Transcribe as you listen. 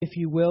if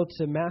you will,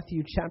 to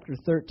Matthew chapter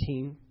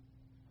 13.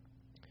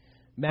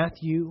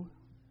 Matthew,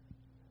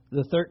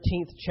 the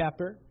 13th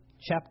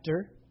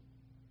chapter.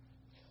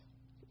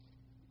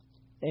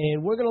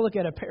 And we're going to look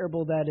at a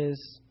parable that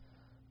is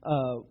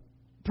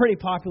pretty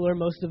popular.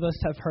 Most of us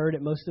have heard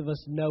it. Most of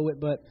us know it.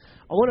 But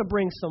I want to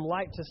bring some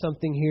light to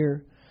something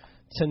here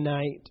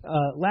tonight.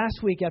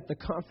 Last week at the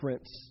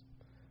conference,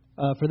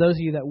 for those of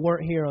you that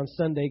weren't here on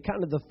Sunday,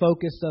 kind of the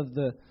focus of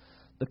the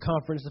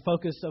conference, the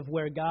focus of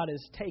where God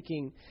is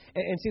taking.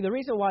 And see, the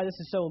reason why this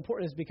is so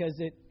important is because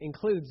it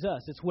includes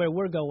us. It's where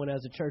we're going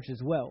as a church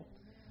as well.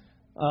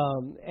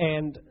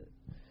 And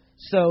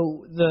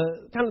so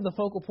the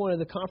focal point of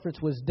the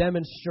conference was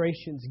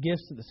demonstrations,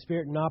 gifts of the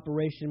Spirit in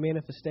operation,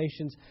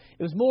 manifestations.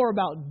 It was more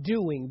about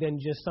doing than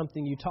just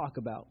something you talk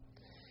about.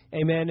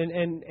 Amen.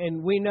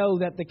 And we know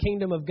that the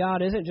kingdom of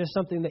God isn't just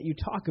something that you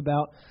talk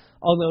about,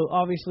 although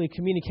obviously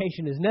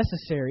communication is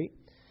necessary.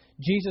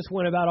 Jesus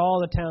went about all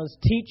the towns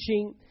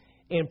teaching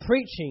and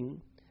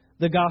preaching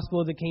the gospel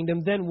of the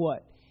kingdom. Then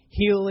what?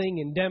 Healing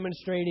and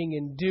demonstrating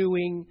and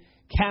doing,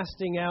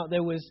 casting out.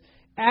 There was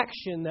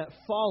action that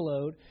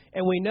followed.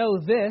 And we know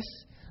this,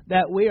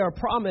 that we are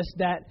promised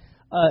that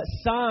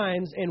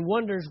signs and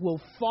wonders will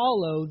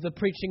follow the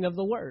preaching of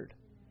the word.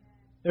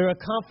 They're a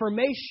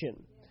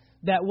confirmation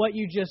that what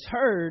you just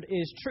heard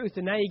is truth.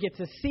 And now you get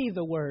to see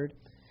the word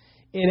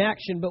in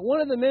action. But one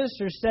of the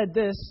ministers said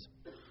this.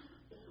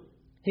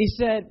 He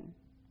said,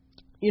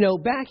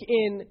 back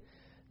in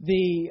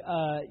the,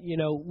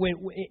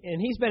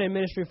 and he's been in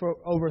ministry for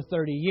over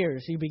 30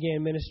 years. He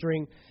began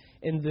ministering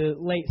in the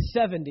late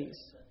 70s.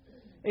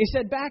 And he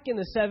said back in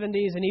the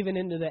 70s and even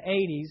into the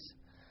 80s,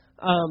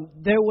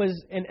 there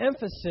was an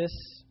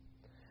emphasis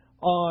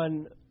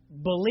on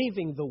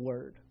believing the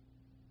word,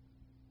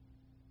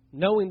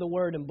 knowing the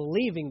word and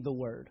believing the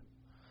word.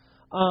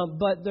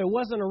 But there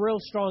wasn't a real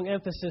strong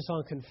emphasis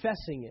on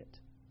confessing it.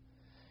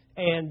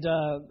 And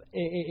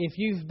if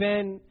you've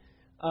been,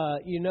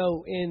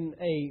 in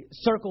a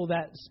circle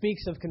that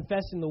speaks of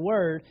confessing the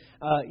word,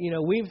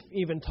 we've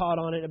even taught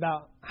on it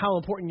about how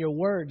important your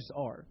words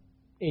are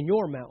in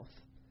your mouth.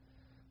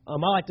 I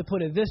like to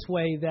put it this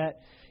way,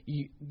 that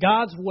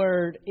God's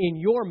word in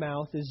your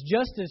mouth is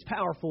just as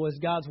powerful as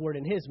God's word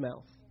in His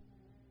mouth.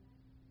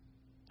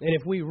 And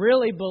if we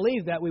really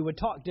believe that, we would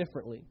talk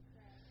differently.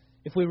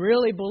 If we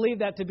really believe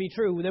that to be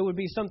true, there would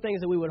be some things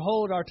that we would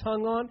hold our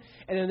tongue on,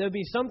 and then there would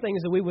be some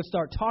things that we would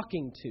start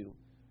talking to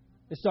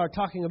and start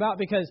talking about.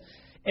 Because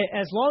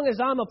as long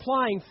as I'm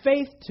applying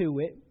faith to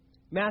it,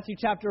 Matthew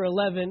chapter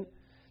 11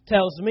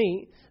 tells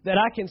me that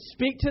I can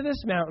speak to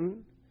this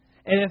mountain,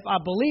 and if I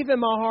believe in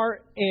my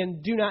heart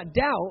and do not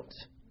doubt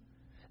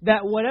that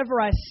whatever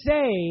I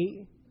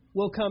say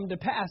will come to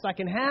pass, I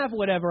can have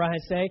whatever I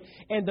say,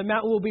 and the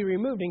mountain will be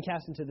removed and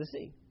cast into the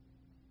sea.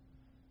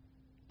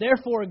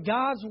 Therefore,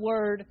 God's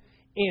word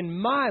in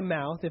my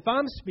mouth, if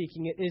I'm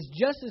speaking it, is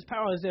just as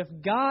powerful as if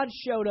God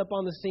showed up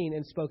on the scene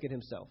and spoke it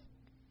Himself.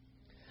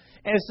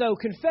 And so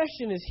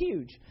confession is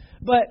huge.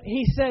 But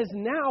he says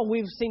now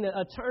we've seen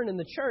a turn in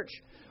the church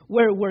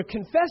where we're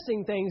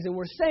confessing things and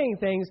we're saying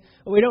things,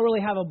 but we don't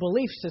really have a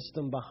belief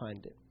system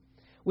behind it.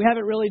 We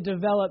haven't really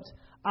developed,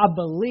 I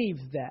believe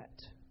that.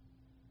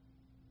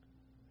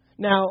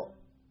 Now,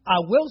 I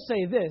will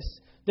say this,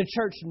 the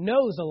church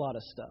knows a lot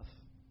of stuff.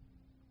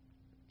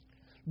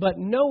 But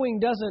knowing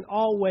doesn't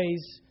always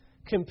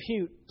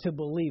compute to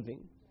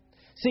believing.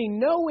 See,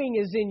 knowing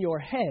is in your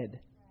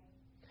head,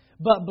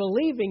 but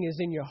believing is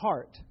in your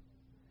heart.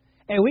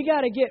 And we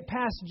got to get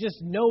past just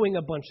knowing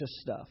a bunch of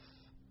stuff.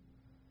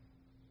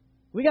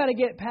 We got to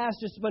get past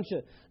just a bunch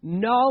of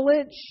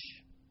knowledge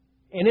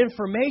and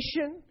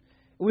information.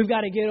 We've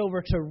got to get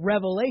over to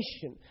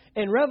revelation.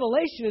 And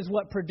revelation is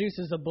what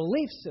produces a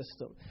belief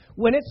system.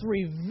 When it's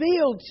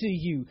revealed to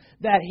you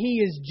that He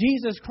is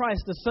Jesus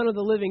Christ, the Son of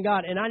the living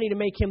God, and I need to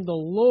make Him the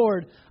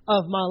Lord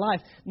of my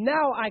life.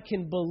 Now I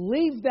can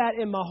believe that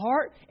in my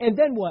heart, and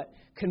then what?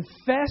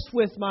 Confess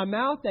with my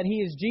mouth that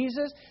He is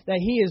Jesus, that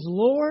He is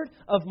Lord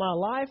of my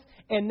life,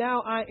 and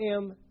now I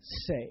am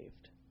saved.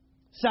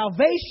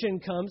 Salvation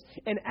comes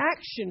and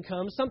action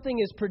comes. Something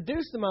is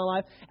produced in my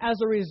life as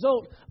a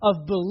result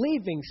of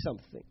believing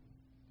something.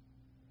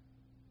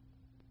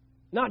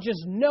 Not just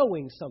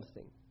knowing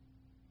something.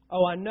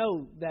 Oh, I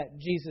know that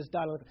Jesus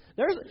died on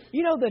the cross.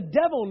 The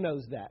devil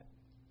knows that.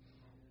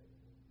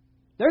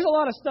 There's a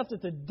lot of stuff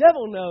that the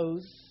devil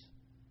knows,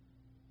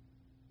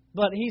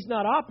 but he's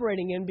not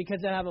operating in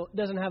because it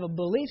doesn't have a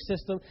belief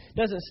system,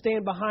 doesn't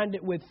stand behind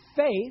it with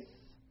faith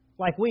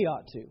like we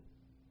ought to.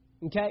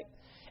 Okay?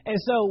 And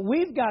so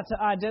we've got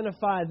to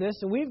identify this,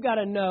 and we've got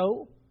to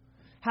know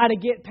how to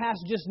get past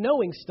just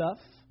knowing stuff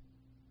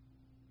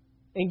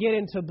and get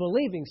into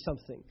believing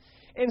something.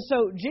 And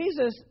so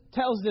Jesus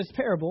tells this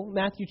parable,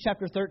 Matthew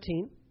chapter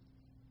 13,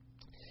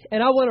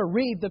 and I want to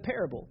read the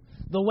parable,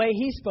 the way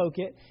He spoke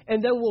it,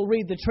 and then we'll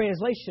read the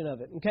translation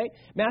of it. Okay?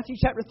 Matthew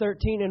chapter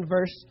 13 and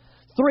verse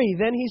 3.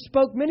 Then He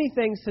spoke many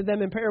things to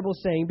them in parables,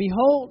 saying,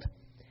 Behold,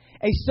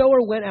 a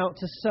sower went out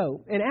to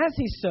sow, and as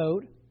he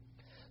sowed,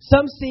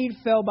 some seed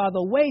fell by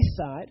the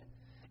wayside,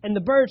 and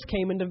the birds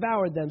came and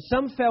devoured them.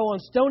 Some fell on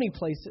stony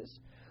places,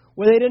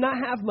 where they did not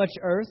have much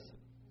earth.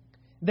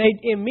 They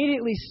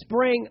immediately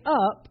sprang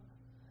up,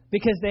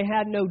 because they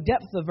had no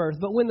depth of earth.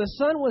 But when the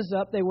sun was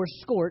up, they were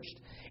scorched,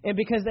 and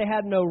because they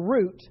had no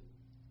root,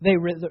 they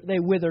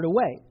withered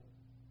away.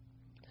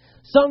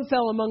 Some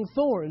fell among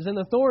thorns, and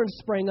the thorns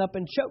sprang up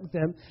and choked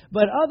them.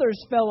 But others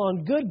fell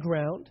on good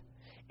ground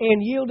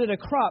and yielded a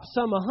crop,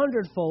 some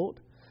 100-fold,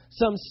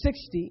 some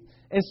 60,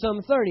 and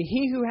some 30.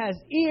 He who has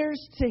ears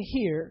to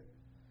hear,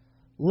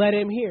 let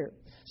him hear.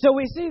 So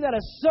we see that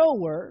a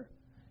sower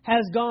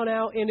has gone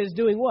out and is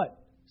doing what?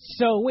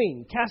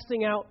 Sowing,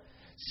 casting out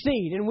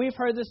seed. And we've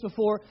heard this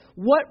before.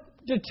 What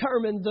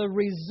determined the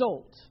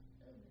result?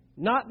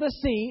 Not the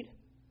seed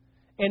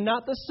and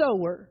not the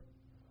sower,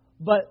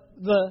 but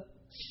the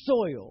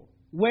soil,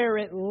 where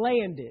it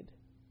landed.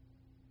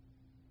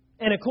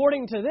 And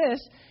according to this,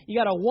 you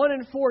got a 1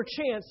 in 4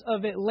 chance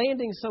of it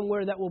landing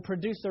somewhere that will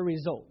produce a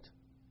result.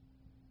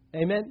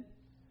 Amen?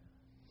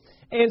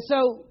 And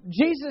so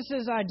Jesus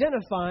is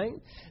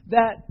identifying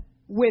that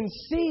when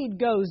seed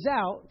goes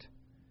out,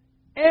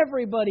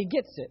 everybody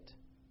gets it.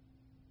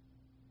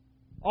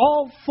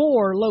 All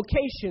 4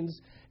 locations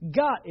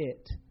got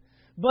it.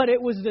 But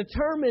it was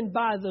determined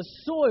by the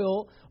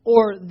soil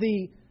or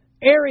the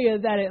area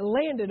that it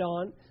landed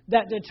on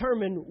that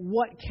determined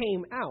what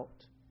came out.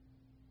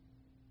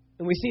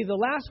 And we see the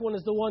last one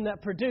is the one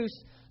that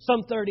produced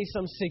some 30,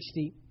 some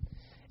 60,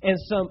 and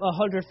some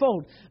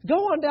 100-fold. Go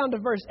on down to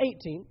verse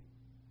 18.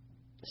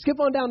 Skip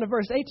on down to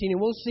verse 18 and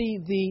we'll see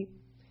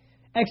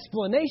the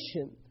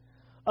explanation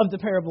of the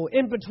parable.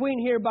 In between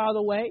here, by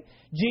the way,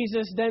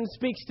 Jesus then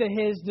speaks to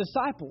His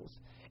disciples.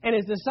 And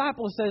His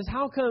disciples says,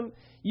 how come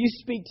you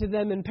speak to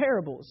them in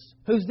parables?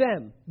 Who's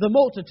them? The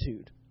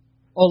multitude.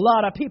 A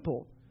lot of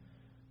people.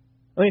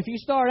 I mean, if you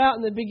start out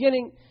in the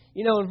beginning,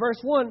 in verse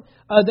 1,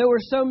 there were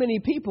so many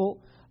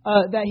people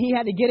that He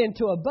had to get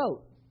into a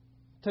boat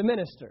to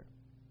minister.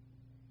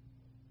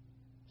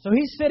 So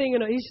He's standing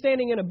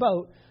in a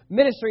boat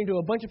ministering to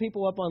a bunch of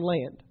people up on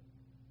land.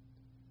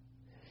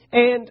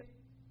 And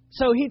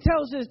so He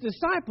tells His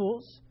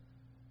disciples,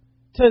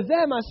 to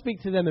them I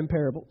speak to them in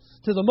parables,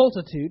 to the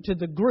multitude, to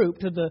the group,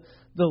 to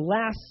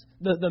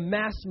the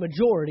mass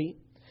majority.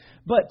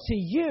 But to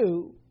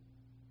you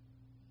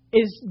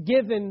is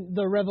given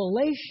the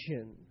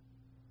revelation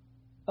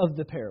of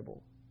the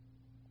parable.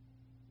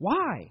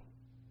 Why?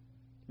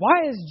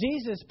 Why is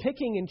Jesus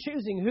picking and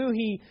choosing who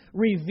He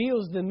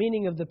reveals the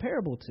meaning of the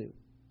parable to?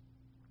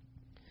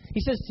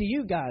 He says to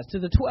you guys, to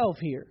the 12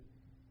 here.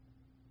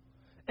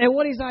 And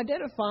what He's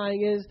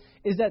identifying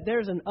is that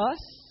there's an us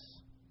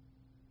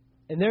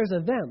and there's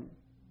a them.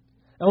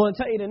 I want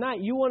to tell you tonight,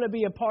 you want to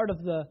be a part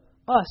of the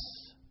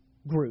us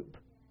group.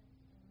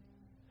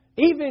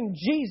 Even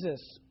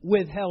Jesus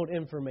withheld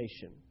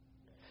information.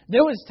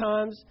 There was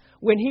times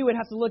when He would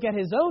have to look at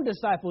His own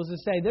disciples and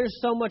say, there's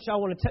so much I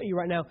want to tell you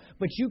right now,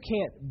 but you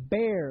can't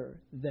bear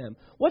them.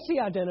 What's He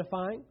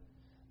identifying?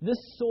 This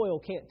soil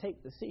can't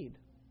take the seed.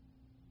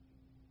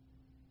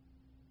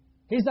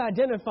 He's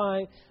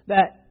identifying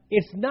that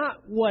it's not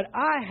what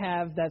I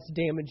have that's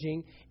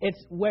damaging,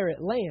 it's where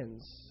it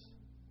lands.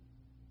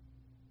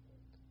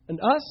 An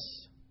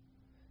us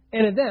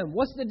and a them.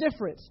 What's the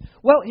difference?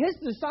 Well, His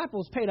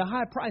disciples paid a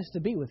high price to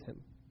be with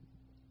Him.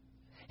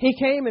 He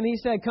came and He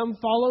said, come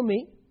follow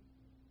me.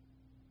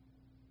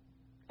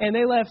 And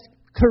they left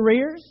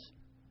careers,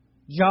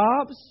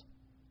 jobs,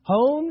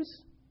 homes,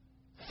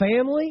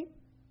 family.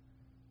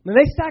 I mean,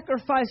 they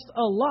sacrificed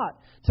a lot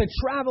to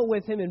travel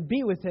with Him and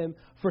be with Him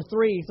for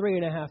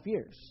 3.5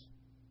 years.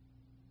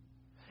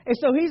 And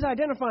so He's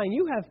identifying,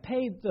 you have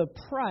paid the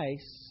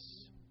price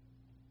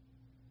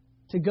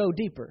to go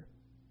deeper.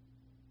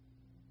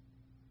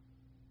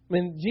 I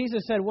mean,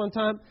 Jesus said one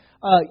time,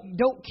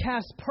 don't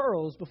cast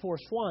pearls before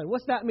swine.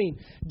 What's that mean?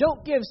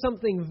 Don't give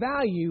something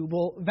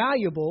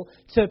valuable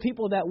to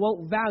people that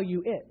won't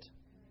value it.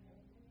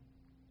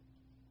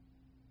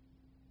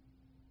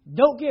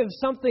 Don't give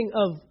something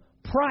of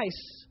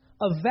price,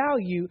 of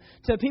value,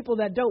 to people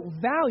that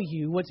don't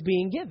value what's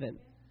being given.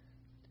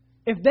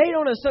 If they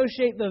don't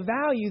associate the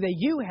value that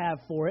you have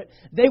for it,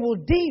 they will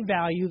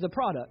devalue the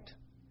product.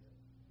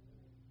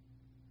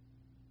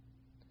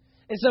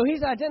 And so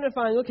He's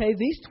identifying, okay,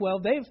 these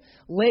 12, they've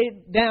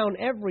laid down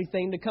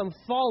everything to come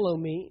follow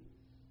me,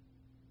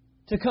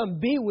 to come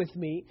be with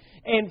me,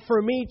 and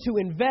for me to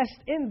invest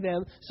in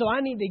them. So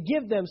I need to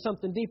give them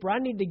something deeper. I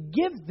need to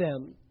give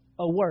them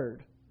a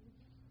word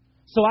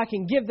so I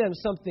can give them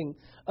something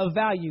of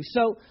value.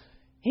 So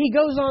He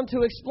goes on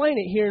to explain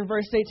it here in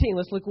verse 18.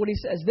 Let's look what He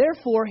says.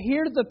 Therefore,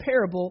 hear the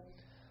parable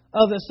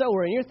of the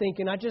sower. And you're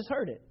thinking, I just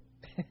heard it.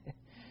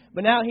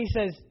 But now He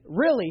says,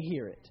 really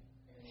hear it.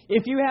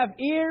 If you have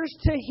ears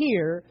to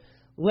hear,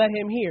 let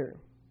him hear.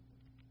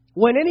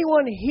 When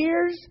anyone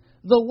hears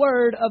the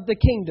word of the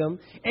kingdom,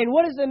 and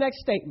what is the next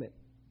statement?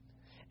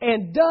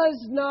 And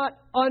does not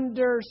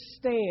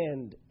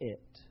understand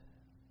it.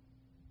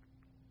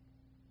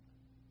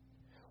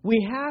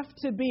 We have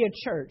to be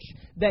a church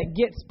that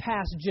gets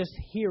past just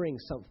hearing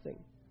something.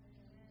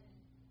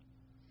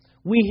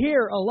 We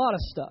hear a lot of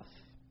stuff.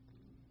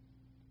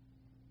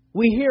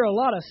 We hear a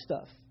lot of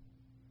stuff.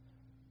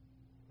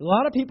 A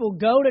lot of people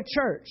go to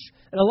church,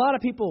 and a lot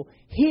of people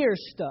hear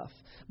stuff.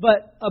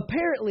 But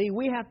apparently,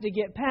 we have to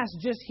get past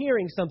just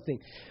hearing something.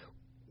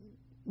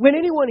 When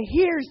anyone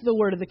hears the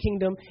word of the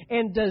kingdom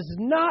and does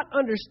not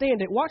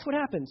understand it, watch what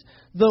happens.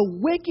 The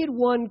wicked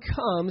one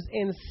comes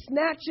and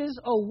snatches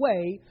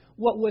away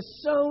what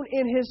was sown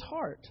in his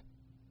heart.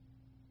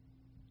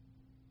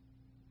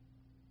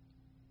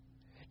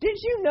 Did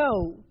you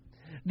know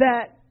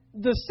that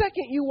the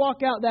second you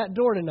walk out that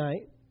door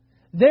tonight,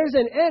 there's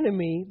an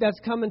enemy that's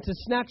coming to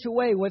snatch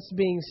away what's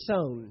being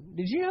sown?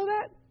 Did you know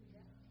that?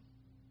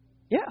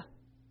 Yeah.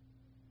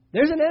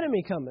 There's an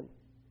enemy coming.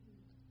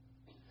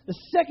 The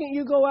second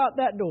you go out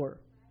that door.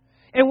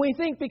 And we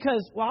think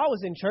because, well, I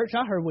was in church,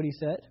 I heard what he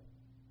said.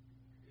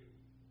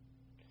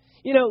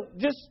 You know,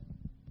 just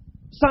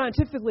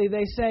scientifically,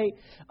 they say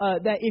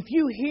that if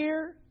you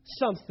hear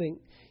something,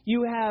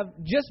 you have,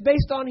 just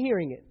based on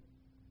hearing it,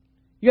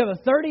 you have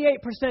a 38%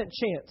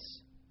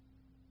 chance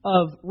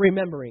of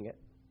remembering it.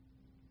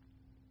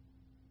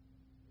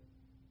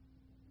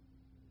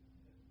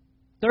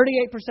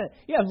 38%.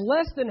 You have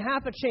less than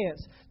half a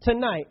chance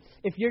tonight,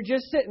 if you're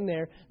just sitting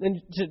there,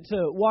 than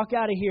to walk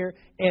out of here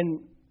and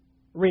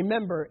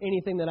remember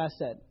anything that I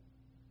said.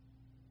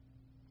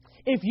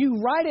 If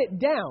you write it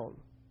down,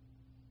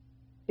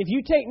 if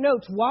you take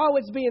notes while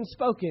it's being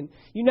spoken,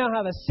 you now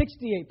have a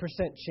 68%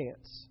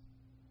 chance.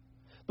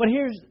 But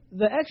here's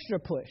the extra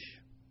push.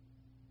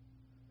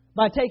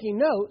 By taking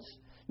notes,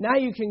 now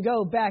you can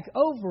go back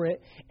over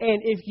it,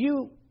 and if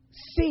you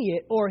see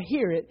it or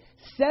hear it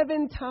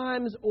 7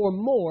 times or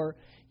more,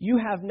 you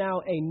have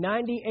now a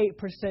 98%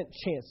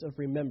 chance of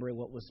remembering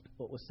what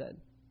was said.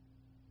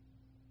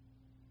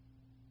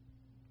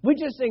 We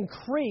just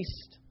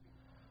increased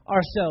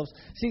ourselves.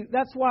 See,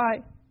 that's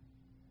why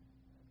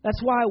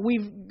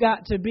we've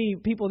got to be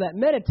people that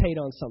meditate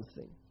on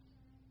something.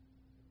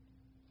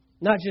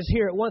 Not just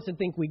hear it once and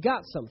think we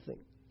got something.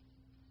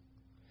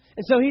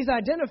 And so he's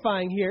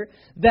identifying here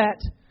that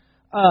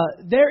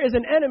there is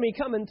an enemy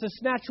coming to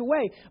snatch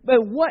away. But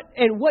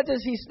what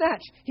does he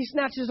snatch? He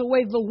snatches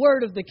away the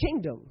word of the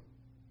kingdom.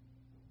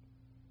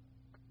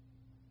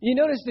 You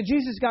notice that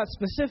Jesus got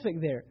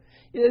specific there.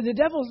 The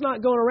devil's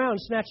not going around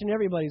snatching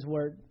everybody's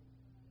word.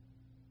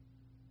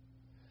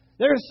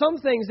 There are some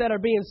things that are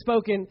being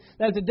spoken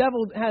that the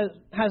devil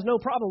has no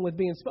problem with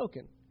being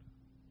spoken.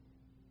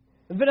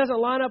 If it doesn't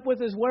line up with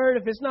his word,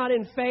 if it's not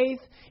in faith,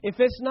 if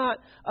it's not,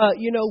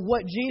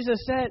 what Jesus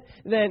said,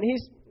 then you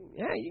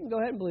can go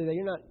ahead and believe that.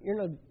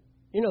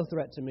 You're no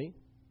threat to me.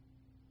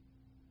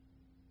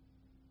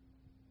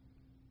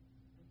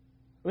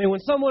 I mean,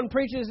 when someone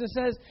preaches and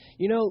says,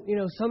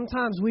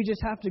 sometimes we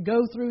just have to go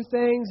through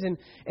things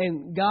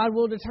and God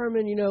will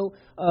determine,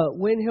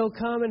 when He'll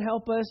come and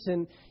help us.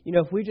 And,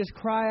 if we just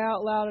cry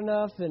out loud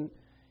enough and,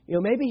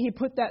 maybe He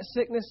put that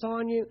sickness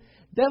on you.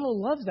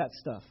 Devil loves that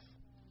stuff.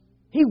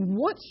 He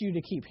wants you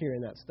to keep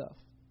hearing that stuff.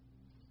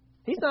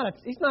 He's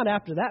not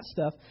after that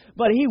stuff,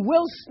 but he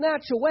will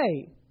snatch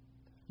away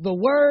the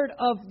word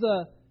of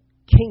the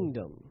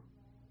kingdom.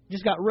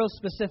 Just got real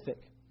specific.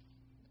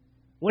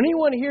 When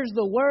anyone hears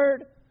the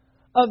word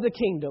of the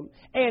kingdom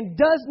and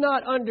does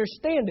not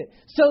understand it.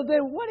 So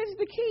then what is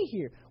the key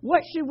here?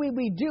 What should we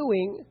be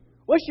doing?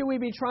 What should we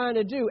be trying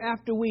to do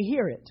after we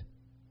hear it?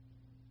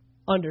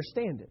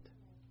 Understand it.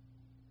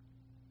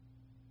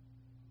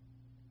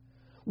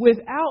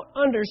 Without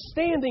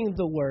understanding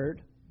the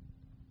word,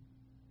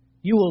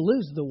 you will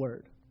lose the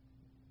word.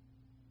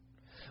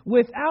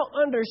 Without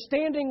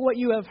understanding what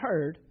you have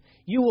heard,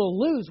 you will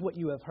lose what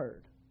you have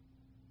heard.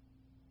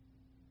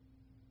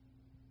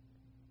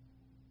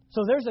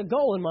 So there's a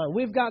goal in mind.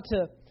 We've got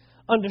to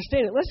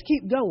understand it. Let's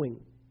keep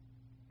going.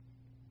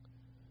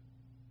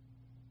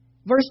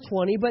 Verse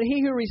 20, but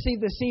he who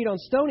received the seed on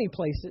stony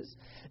places,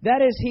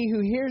 that is he who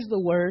hears the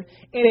word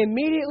and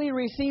immediately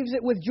receives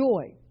it with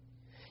joy.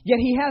 Yet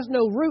he has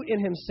no root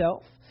in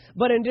himself,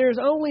 but endures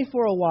only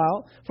for a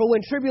while. For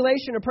when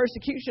tribulation or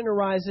persecution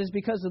arises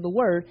because of the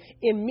word,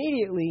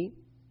 immediately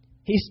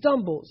he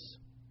stumbles.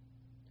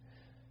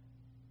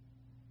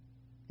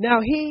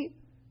 Now he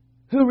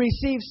who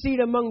receives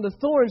seed among the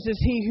thorns is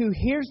he who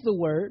hears the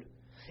word,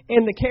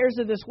 and the cares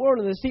of this world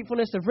and the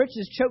deceitfulness of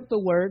riches choke the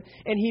word,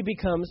 and he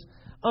becomes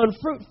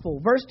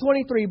unfruitful. Verse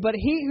 23, but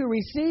he who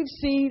receives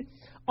seed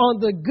on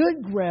the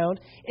good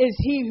ground is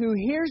he who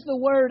hears the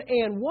word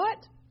and what?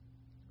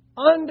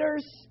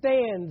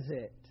 Understands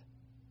it.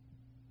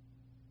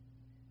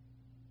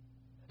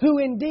 Who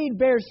indeed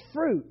bears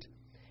fruit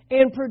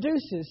and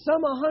produces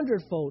some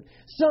 100-fold,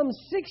 some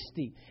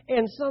 60,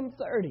 and some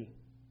 30.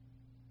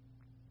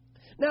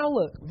 Now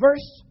look,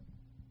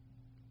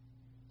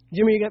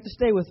 Jimmy, you got to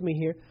stay with me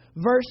here.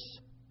 Verse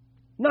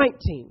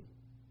 19.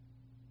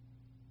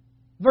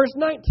 Verse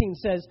 19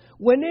 says,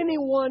 when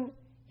anyone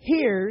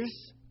hears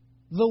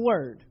the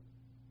word.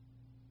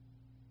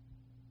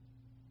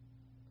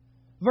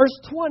 Verse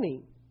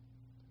 20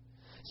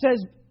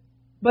 says,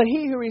 but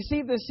he who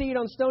received the seed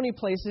on stony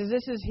places,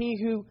 this is he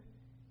who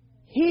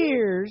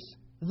hears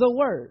the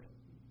word.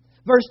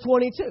 Verse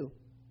 22.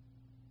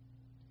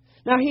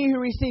 Now he who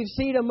receives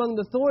seed among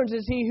the thorns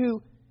is he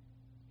who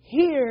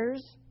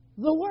hears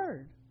the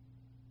word.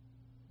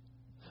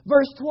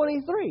 Verse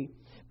 23.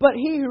 But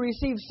he who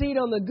receives seed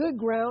on the good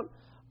ground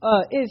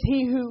is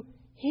he who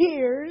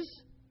hears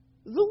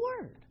the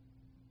word.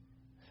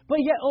 But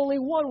yet only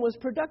one was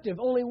productive.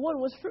 Only one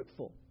was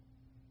fruitful.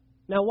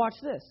 Now watch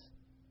this.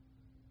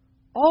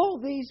 All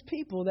these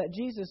people that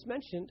Jesus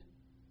mentioned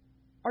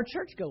are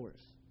churchgoers.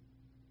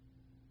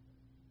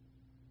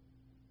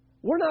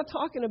 We're not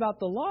talking about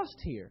the lost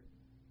here.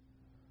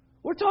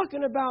 We're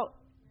talking about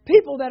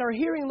people that are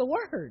hearing the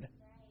word.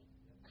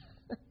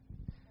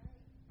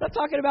 Not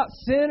talking about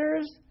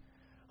sinners.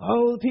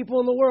 Oh, the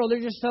people in the world, they're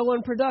just so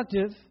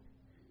unproductive.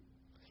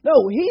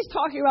 No, he's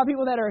talking about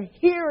people that are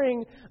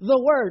hearing the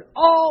word.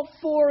 All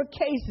four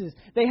cases,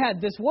 they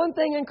had this one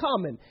thing in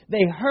common.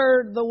 They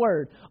heard the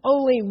word.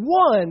 Only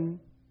one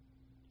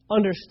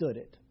understood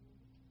it.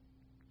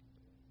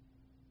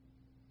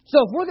 So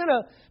if we're going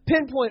to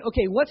pinpoint,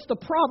 okay, what's the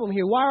problem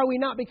here? Why are we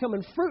not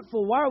becoming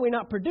fruitful? Why are we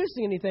not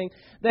producing anything?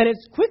 Then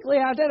it's quickly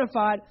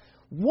identified.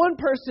 One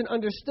person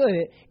understood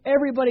it.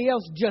 Everybody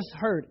else just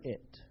heard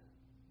it.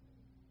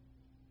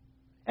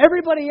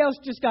 Everybody else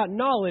just got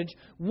knowledge.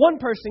 One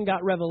person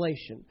got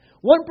revelation.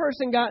 One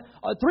person got,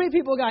 three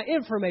people got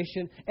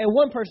information, and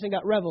one person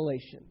got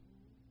revelation.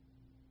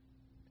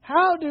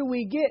 How do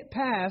we get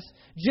past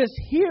just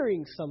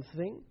hearing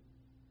something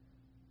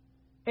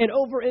and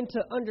over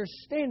into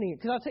understanding it?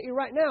 Because I'll tell you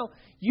right now,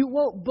 you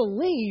won't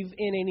believe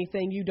in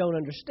anything you don't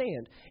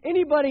understand.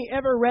 Anybody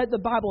ever read the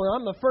Bible?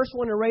 And I'm the first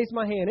one to raise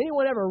my hand.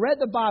 Anyone ever read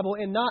the Bible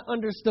and not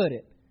understood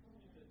it?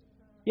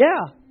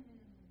 Yeah.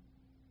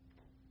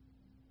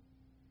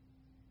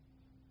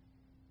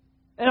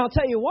 And I'll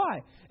tell you why.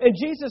 And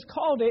Jesus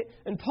called it,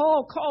 and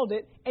Paul called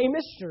it, a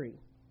mystery.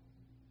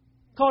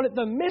 Called it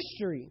the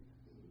mystery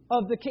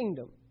of the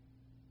kingdom.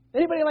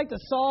 Anybody like to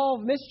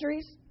solve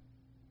mysteries?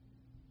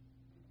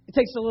 It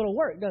takes a little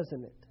work,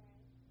 doesn't it?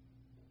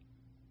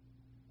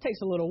 It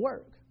takes a little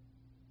work.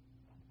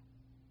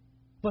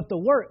 But the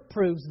work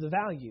proves the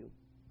value.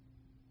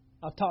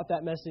 I've taught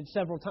that message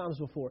several times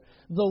before.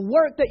 The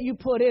work that you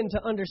put in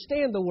to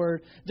understand the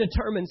word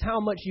determines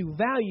how much you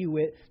value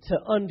it to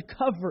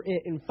uncover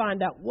it and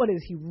find out what is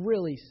he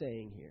really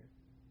saying here.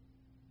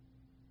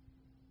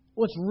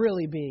 What's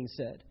really being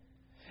said.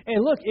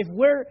 And look, if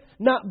we're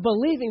not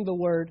believing the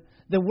word,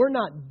 then we're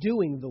not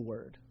doing the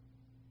word.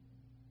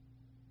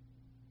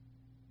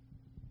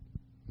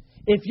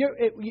 If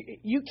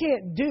you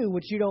can't do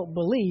what you don't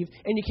believe,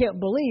 and you can't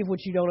believe what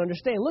you don't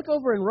understand. Look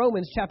over in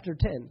Romans chapter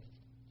 10.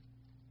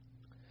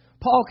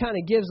 Paul kind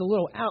of gives a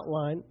little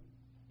outline,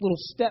 little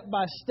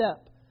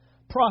step-by-step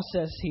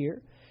process here.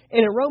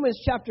 And in Romans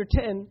chapter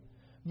 10,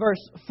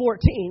 verse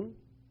 14,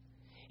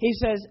 he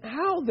says,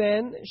 "How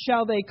then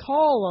shall they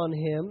call on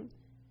him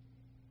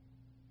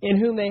in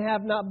whom they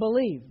have not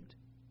believed?"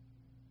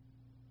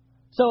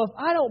 So if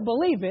I don't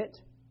believe it,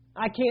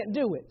 I can't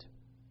do it.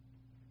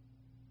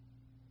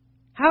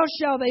 How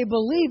shall they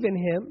believe in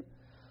him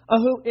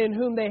in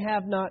whom they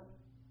have not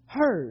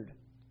heard?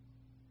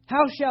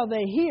 How shall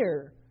they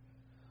hear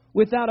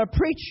without a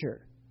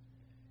preacher?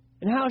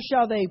 And how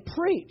shall they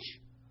preach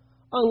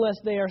unless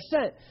they are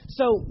sent?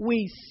 So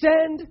we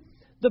send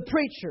the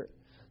preacher.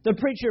 The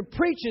preacher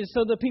preaches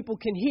so the people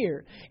can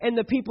hear. And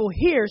the people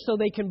hear so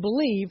they can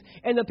believe.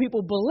 And the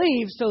people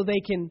believe so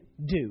they can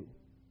do.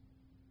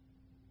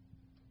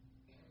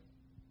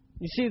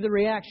 You see the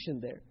reaction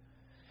there.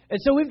 And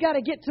so we've got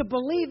to get to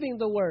believing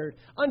the word,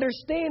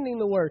 understanding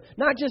the word,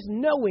 not just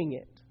knowing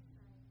it.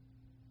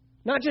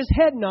 Not just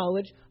head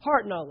knowledge,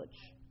 heart knowledge.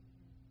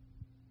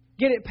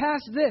 Get it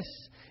past this.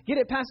 Get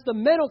it past the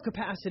mental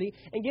capacity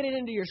and get it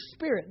into your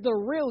spirit, the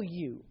real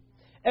you.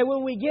 And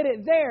when we get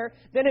it there,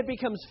 then it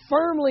becomes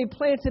firmly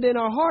planted in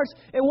our hearts.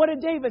 And what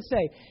did David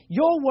say?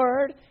 Your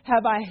word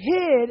have I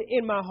hid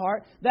in my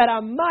heart that I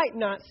might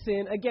not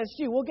sin against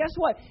you. Well, guess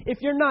what?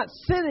 If you're not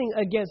sinning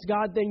against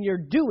God, then you're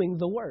doing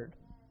the word.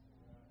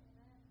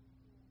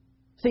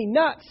 See,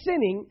 not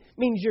sinning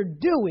means you're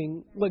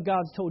doing what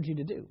God's told you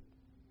to do.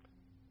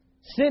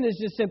 Sin is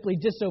just simply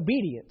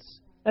disobedience.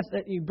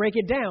 You break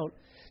it down.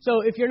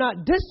 So if you're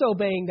not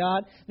disobeying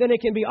God, then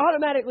it can be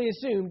automatically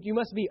assumed you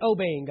must be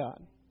obeying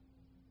God.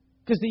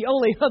 Because the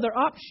only other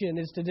option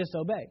is to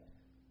disobey.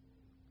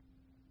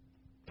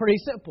 Pretty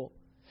simple.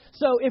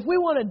 So if we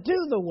want to do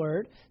the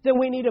word, then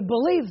we need to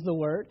believe the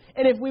word.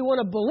 And if we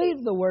want to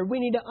believe the word, we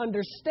need to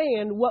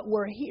understand what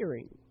we're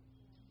hearing.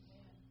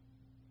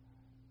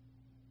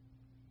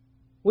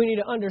 We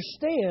need to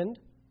understand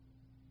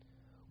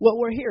what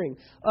we're hearing.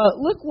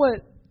 Look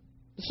what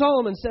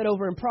Solomon said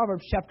over in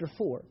Proverbs chapter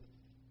 4.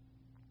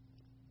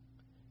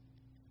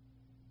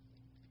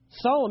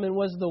 Solomon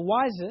was the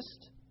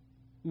wisest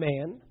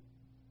man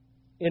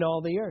in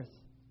all the earth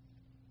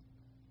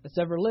that's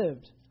ever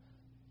lived.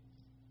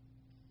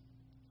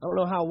 I don't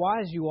know how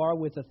wise you are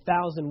with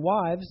 1,000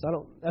 wives.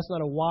 That's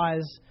not a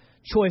wise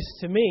choice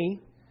to me.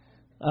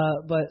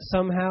 But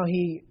somehow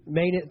he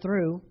made it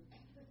through.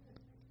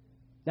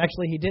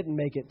 Actually, he didn't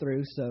make it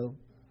through, so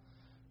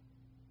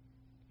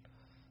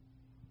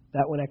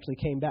That one actually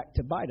came back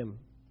to bite him.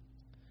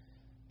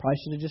 Probably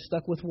should have just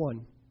stuck with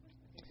one.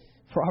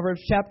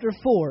 Proverbs chapter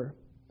 4,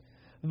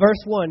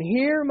 verse 1.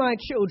 Hear, my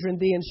children,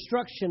 the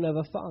instruction of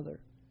a father,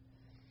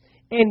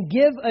 and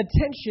give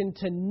attention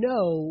to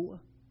know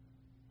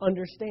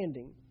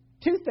understanding.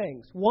 Two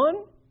things. One,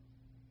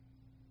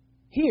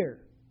 hear.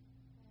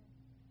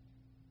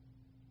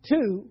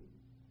 Two,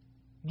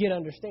 get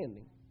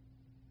understanding.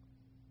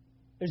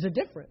 There's a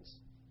difference.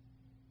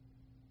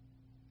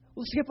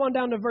 Let's skip on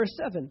down to verse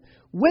 7.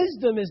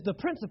 Wisdom is the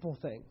principal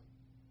thing.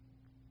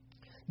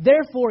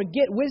 Therefore,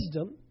 get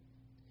wisdom,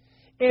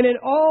 and in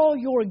all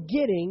your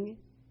getting,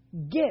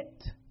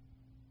 get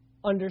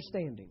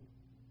understanding.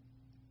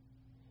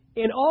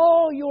 In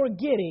all your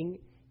getting,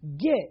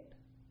 get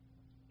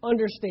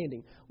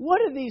understanding.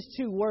 What do these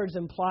two words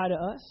imply to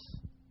us?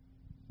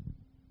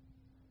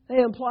 They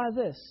imply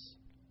this.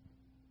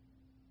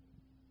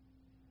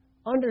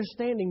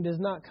 Understanding does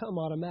not come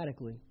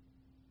automatically.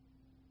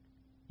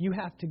 You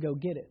have to go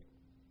get it.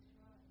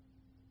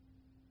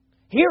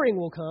 Hearing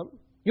will come.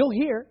 You'll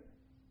hear.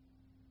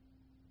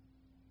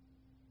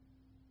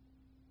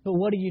 But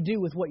what do you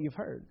do with what you've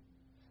heard?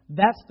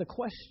 That's the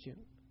question.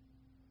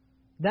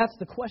 That's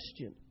the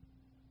question.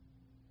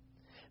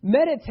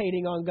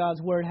 Meditating on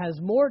God's Word has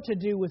more to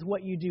do with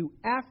what you do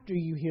after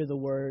you hear the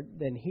Word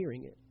than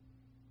hearing it.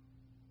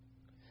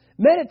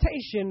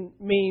 Meditation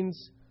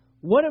means,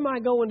 what am I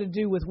going to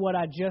do with what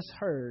I just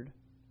heard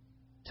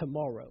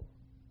tomorrow?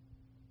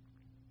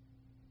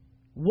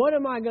 What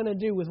am I going to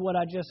do with what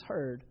I just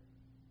heard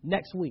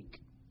next week?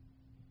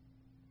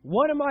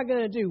 What am I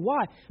going to do?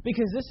 Why?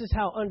 Because this is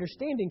how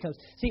understanding comes.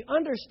 See,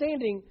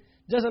 understanding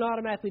doesn't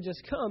automatically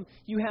just come.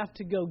 You have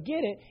to go get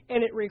it,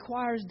 and it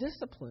requires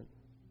discipline.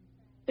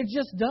 It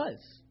just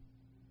does.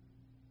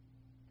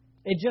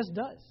 It just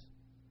does.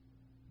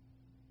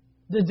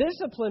 The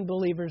disciplined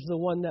believer is the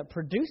one that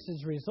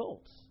produces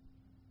results.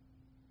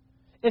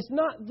 It's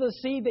not the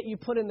seed that you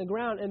put in the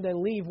ground and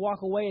then leave,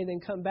 walk away, and then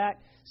come back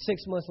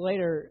 6 months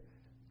later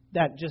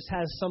that just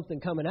has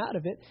something coming out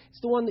of it. It's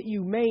the one that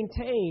you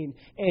maintain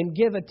and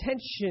give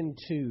attention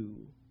to.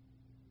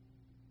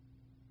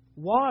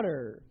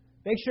 Water.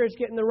 Make sure it's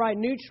getting the right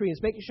nutrients.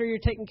 Making sure you're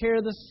taking care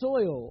of the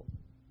soil.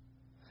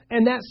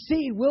 And that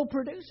seed will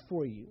produce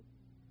for you.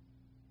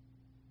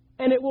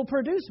 And it will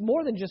produce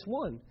more than just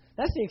one.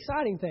 That's the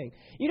exciting thing.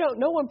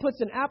 No one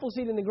puts an apple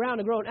seed in the ground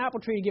to grow an apple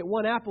tree to get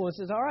one apple and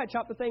says, all right,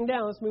 chop the thing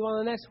down. Let's move on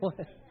to the next one.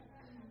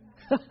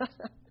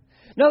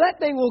 No, that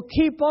thing will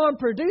keep on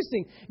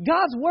producing.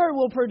 God's Word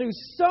will produce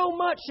so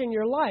much in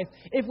your life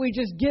if we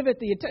just give it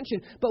the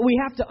attention. But we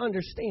have to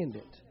understand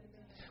it.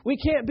 We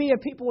can't be a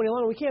people any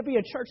longer. We can't be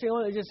a church any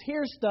longer that just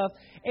hears stuff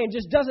and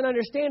just doesn't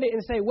understand it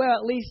and say, well,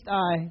 at least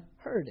I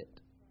heard it.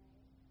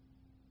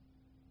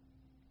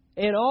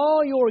 In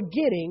all your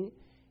getting,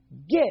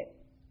 get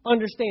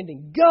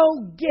understanding.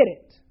 Go get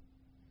it.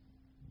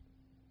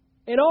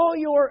 In all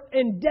your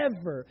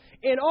endeavor,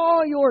 in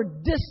all your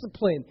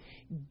discipline,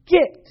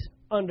 get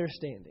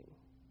understanding.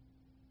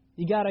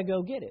 You got to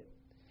go get it.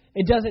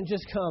 It doesn't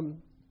just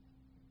come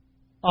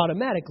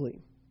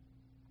automatically.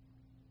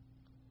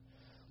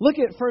 Look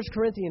at 1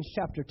 Corinthians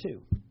chapter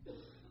 2.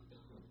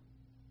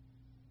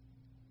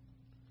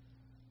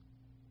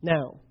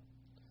 Now,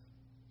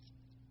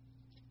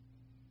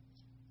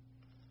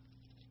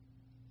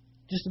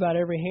 just about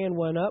every hand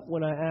went up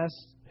when I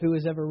asked who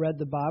has ever read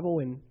the Bible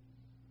and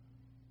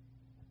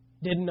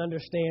didn't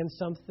understand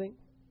something.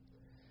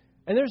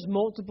 And there's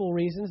multiple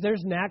reasons.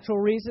 There's natural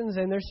reasons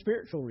and there's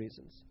spiritual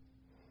reasons.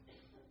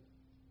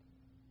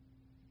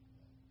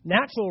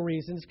 Natural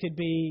reasons could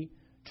be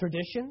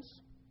traditions,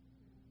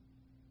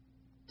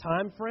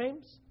 time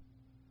frames.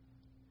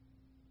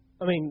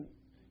 I mean,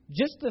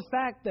 just the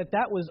fact that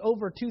that was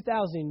over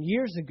 2,000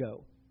 years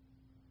ago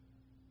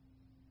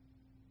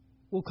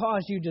will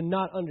cause you to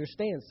not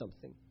understand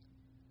something.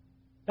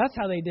 That's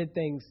how they did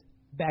things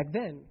back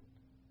then.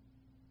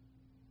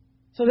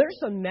 So there's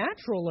some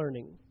natural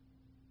learning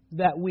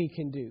that we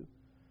can do.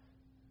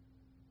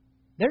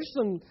 There's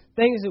some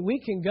things that we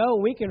can go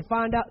and we can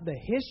find out the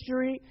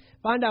history,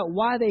 find out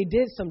why they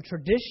did some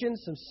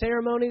traditions, some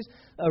ceremonies,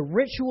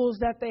 rituals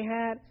that they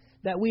had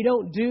that we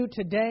don't do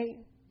today.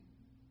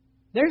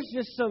 There's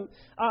just some,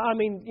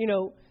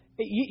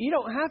 you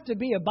don't have to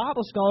be a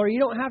Bible scholar. You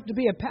don't have to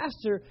be a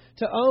pastor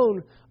to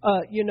own,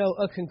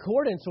 a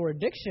concordance or a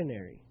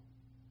dictionary.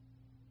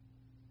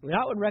 I mean,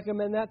 I would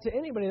recommend that to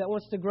anybody that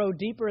wants to grow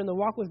deeper in the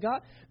walk with God.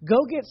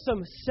 Go get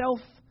some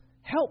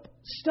self-help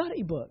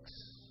study books.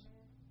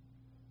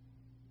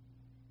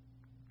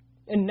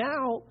 And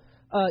now,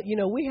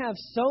 we have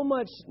so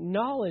much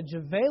knowledge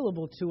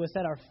available to us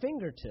at our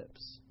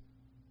fingertips.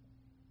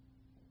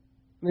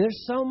 I mean,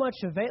 there's so much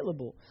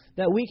available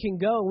that we can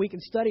go and we can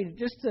study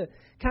just to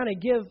kind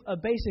of give a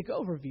basic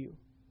overview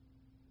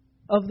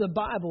of the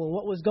Bible and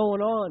what was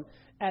going on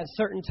at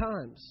certain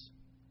times.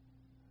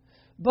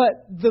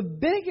 But the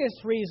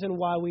biggest reason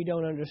why we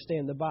don't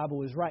understand the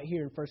Bible is right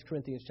here in 1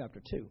 Corinthians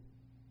chapter 2.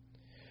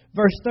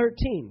 Verse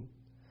 13.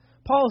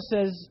 Paul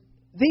says,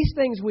 "These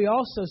things we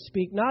also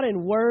speak, not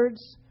in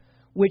words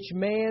which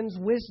man's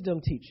wisdom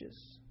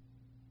teaches,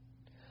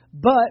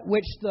 but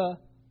which the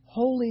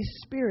Holy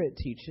Spirit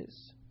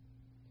teaches,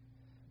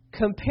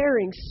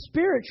 comparing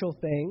spiritual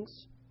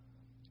things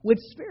with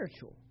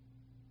spiritual.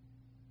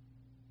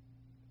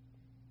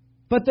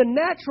 But the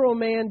natural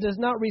man does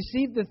not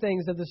receive the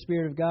things of the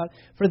Spirit of God,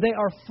 for they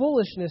are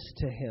foolishness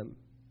to him.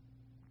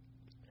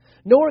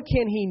 Nor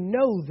can he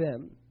know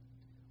them.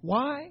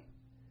 Why?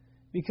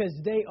 Because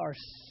they are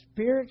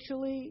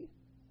spiritually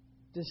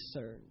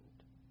discerned.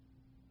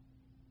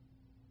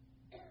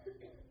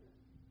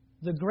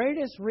 The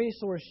greatest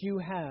resource you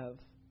have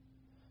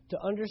to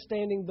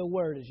understanding the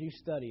Word as you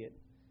study it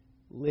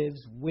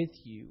lives with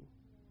you.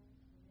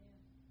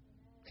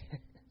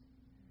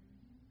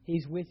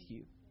 He's with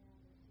you.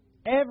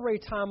 Every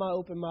time I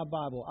open my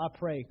Bible, I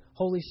pray,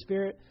 Holy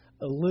Spirit,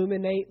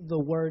 illuminate the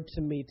Word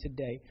to me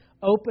today.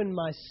 Open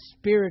my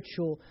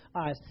spiritual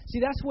eyes. See,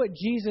 that's what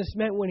Jesus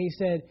meant when He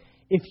said,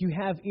 if you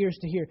have ears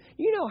to hear.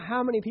 You know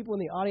how many people in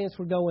the audience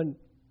were going,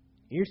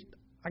 ears?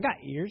 I got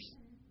ears.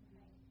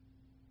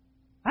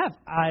 I have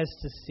eyes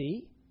to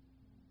see.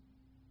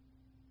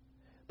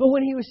 But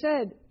when He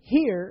said,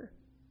 hear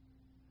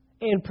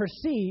and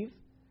perceive,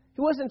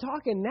 He wasn't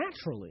talking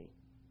naturally.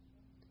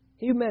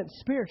 He meant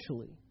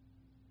spiritually.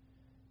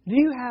 Do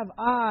you have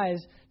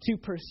eyes to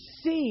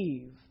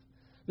perceive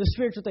the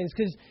spiritual things?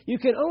 Because you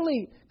can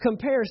only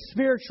compare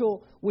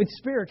spiritual with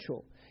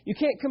spiritual. You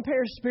can't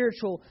compare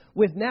spiritual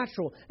with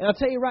natural. And I'll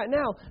tell you right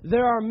now,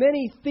 there are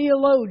many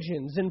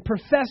theologians and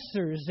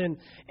professors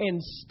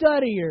and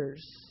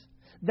studiers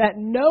that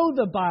know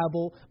the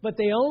Bible, but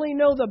they only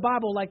know the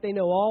Bible like they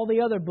know all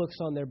the other books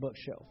on their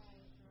bookshelf.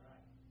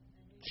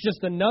 It's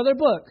just another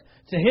book.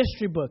 It's a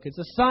history book. It's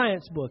a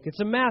science book. It's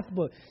a math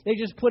book. They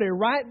just put it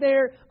right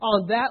there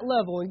on that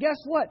level. And guess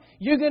what?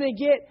 You're going to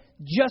get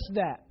just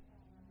that.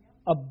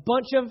 A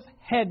bunch of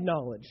head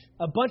knowledge.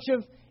 A bunch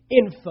of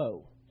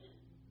info.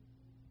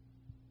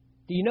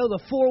 Do you know the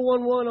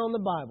 411 on the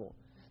Bible?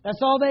 That's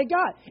all they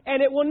got.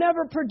 And it will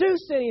never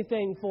produce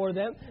anything for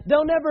them.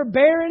 They'll never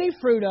bear any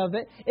fruit of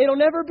it. It'll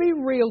never be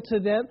real to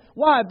them.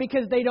 Why?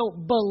 Because they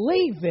don't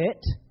believe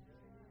it.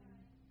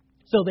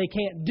 So they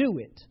can't do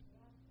it.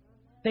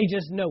 They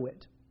just know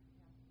it.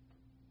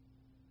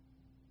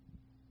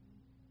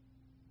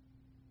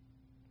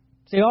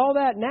 See, all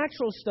that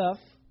natural stuff,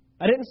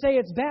 I didn't say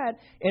it's bad,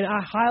 and I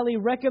highly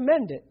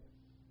recommend it.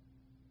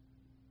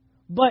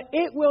 But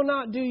it will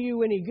not do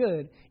you any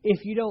good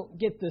if you don't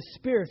get the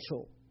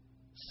spiritual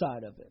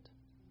side of it.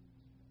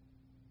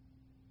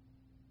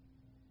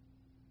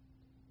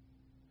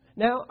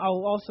 Now, I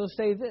will also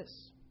say this.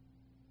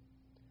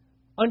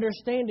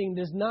 Understanding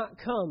does not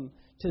come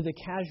to the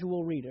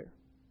casual reader.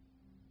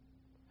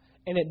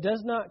 And it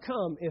does not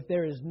come if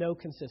there is no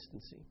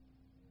consistency.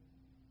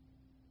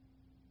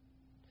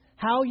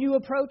 How you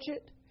approach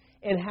it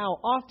and how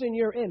often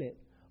you're in it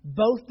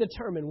both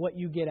determine what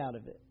you get out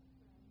of it.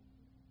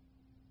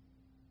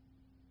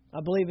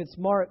 I believe it's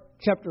Mark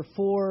chapter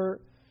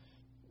 4,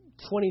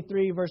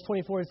 23, verse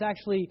 24. It's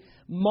actually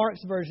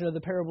Mark's version of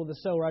the parable of the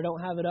sower. I don't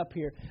have it up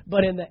here.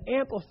 But in the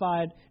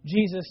Amplified,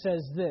 Jesus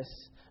says this: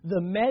 the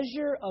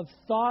measure of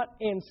thought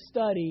and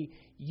study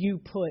you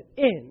put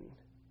in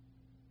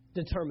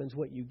determines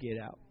what you get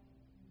out.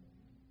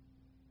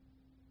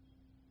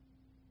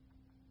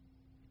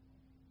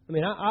 I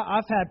mean,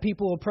 I've had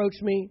people approach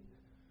me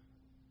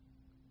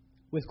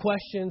with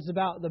questions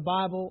about the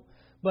Bible,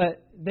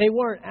 but they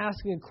weren't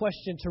asking a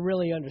question to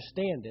really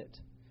understand it.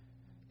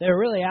 They were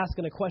really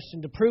asking a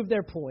question to prove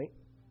their point.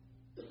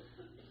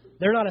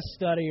 They're not a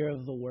studier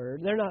of the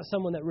Word. They're not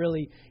someone that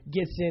really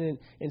gets in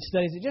and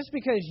studies it. Just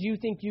because you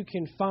think you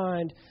can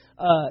find,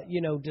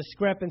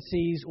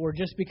 discrepancies, or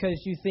just because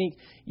you think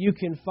you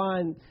can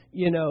find,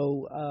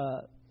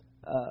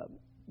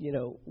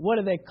 what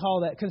do they call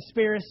that?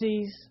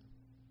 Conspiracies,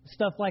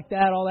 stuff like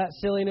that, all that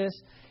silliness.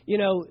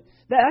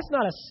 That's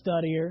not a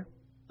studier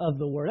of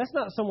the Word. That's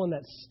not someone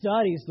that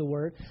studies the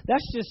Word.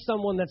 That's just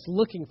someone that's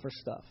looking for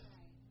stuff.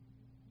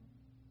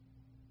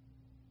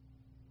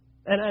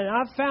 And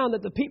I've found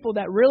that the people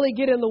that really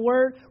get in the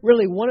Word,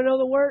 really want to know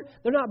the Word,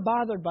 they're not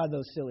bothered by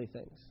those silly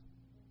things.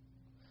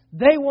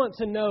 They want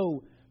to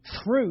know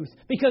truth,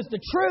 because the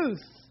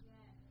truth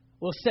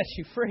will set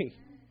you free.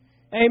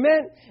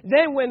 Amen?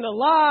 Then when the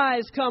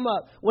lies come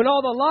up, when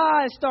all the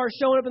lies start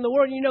showing up in the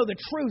Word, you know the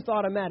truth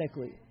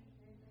automatically.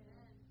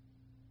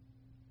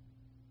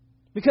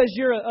 Because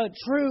you're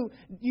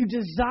you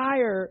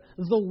desire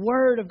the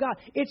Word of God.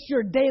 It's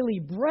your daily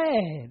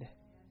bread.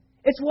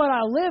 It's what I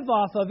live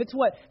off of. It's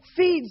what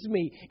feeds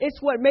me. It's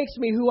what makes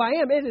me who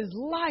I am. It is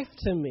life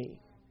to me.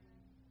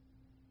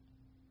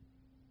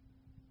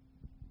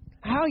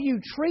 How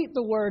you treat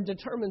the Word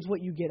determines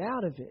what you get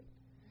out of it.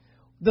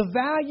 The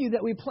value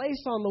that we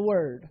place on the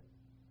Word.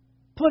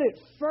 Put it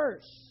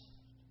first.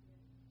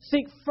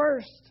 Seek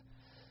first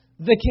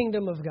the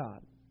kingdom of God,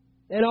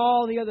 and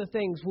all the other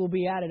things will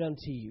be added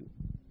unto you.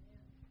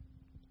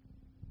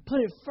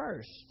 Put it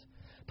first.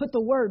 Put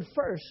the Word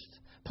first.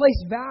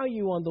 Place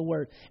value on the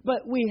Word.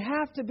 But we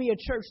have to be a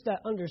church that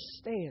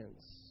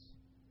understands.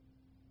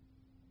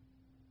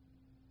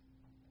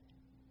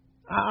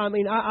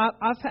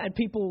 I've had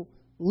people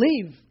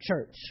leave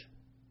church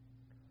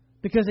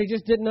because they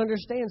just didn't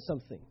understand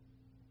something.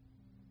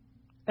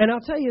 And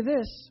I'll tell you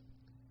this,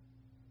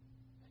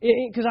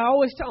 because I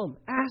always tell them,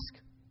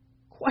 ask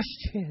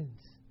questions.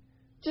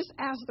 Just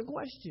ask the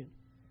question.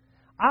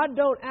 I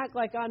don't act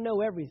like I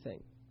know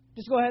everything.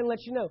 Just go ahead and let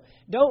you know.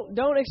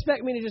 Don't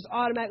expect me to just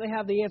automatically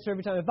have the answer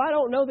every time. If I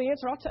don't know the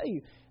answer, I'll tell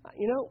you.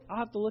 I'll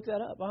have to look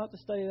that up. I'll have to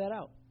study that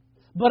out.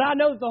 But I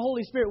know that the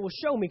Holy Spirit will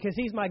show me because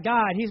He's my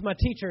guide. He's my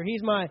teacher.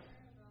 He's my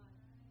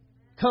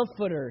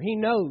comforter. He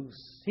knows.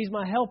 He's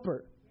my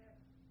helper.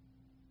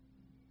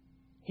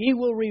 He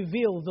will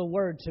reveal the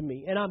Word to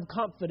me, and I'm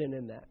confident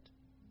in that.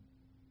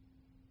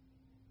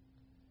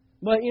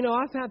 But,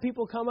 I've had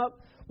people come up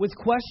with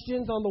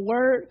questions on the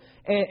Word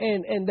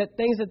and that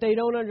things that they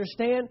don't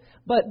understand,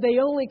 but they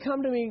only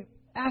come to me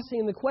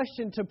asking the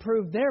question to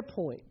prove their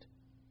point.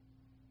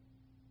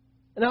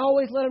 And I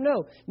always let them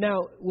know. Now,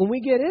 when we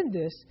get in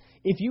this,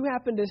 if you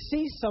happen to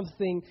see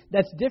something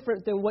that's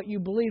different than what you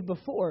believed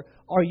before,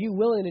 are you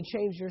willing to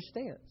change your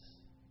stance?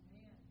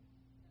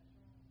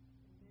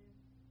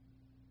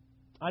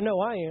 I know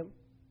I am.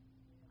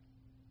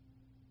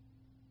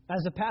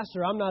 As a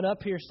pastor, I'm not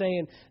up here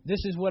saying, this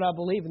is what I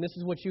believe and this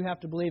is what you have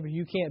to believe or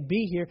you can't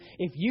be here.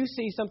 If you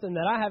see something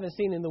that I haven't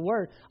seen in the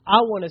Word, I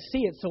want to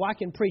see it so I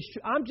can preach.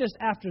 I'm just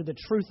after the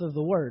truth of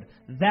the Word.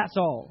 That's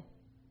all.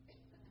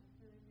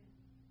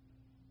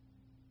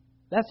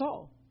 That's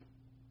all.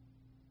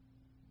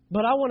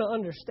 But I want to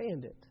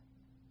understand it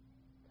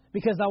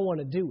because I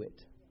want to do it.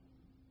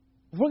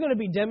 If we're going to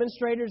be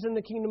demonstrators in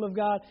the kingdom of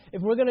God,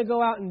 if we're going to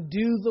go out and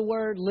do the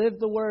Word, live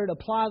the Word,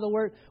 apply the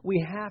Word,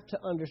 we have to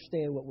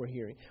understand what we're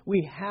hearing.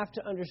 We have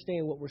to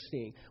understand what we're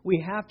seeing.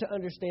 We have to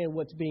understand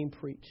what's being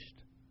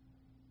preached.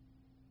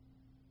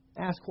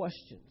 Ask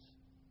questions.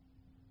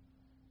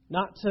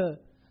 Not to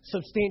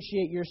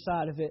substantiate your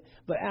side of it,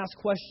 but ask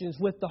questions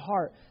with the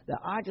heart that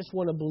I just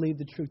want to believe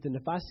the truth. And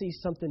if I see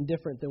something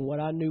different than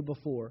what I knew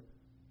before,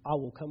 I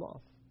will come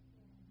off.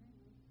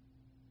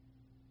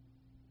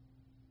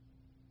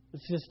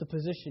 It's just the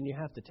position you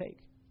have to take.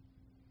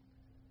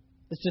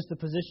 It's just the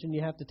position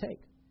you have to take.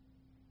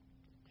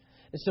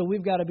 And so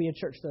we've got to be a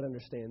church that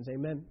understands.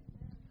 Amen.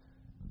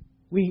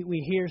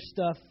 We hear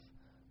stuff.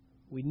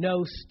 We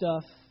know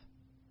stuff.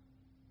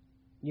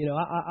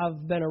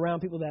 I've been around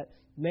people that,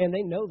 man,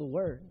 they know the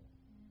Word.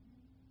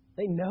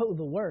 They know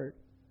the Word.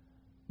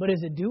 But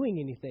is it doing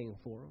anything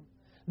for them?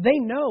 They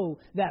know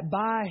that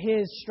by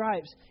His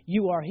stripes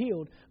you are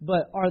healed.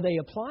 But are they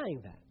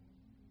applying that?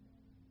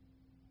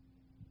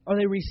 Are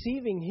they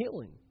receiving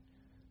healing?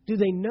 Do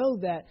they know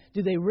that?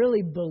 Do they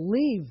really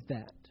believe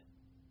that?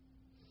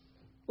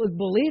 Look,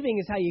 believing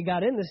is how you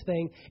got in this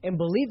thing, and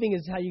believing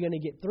is how you're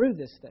going to get through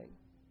this thing.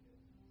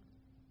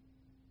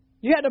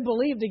 You had to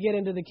believe to get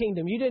into the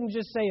kingdom. You didn't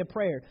just say a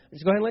prayer.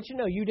 Just go ahead and let you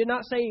know, you did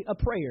not say a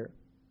prayer.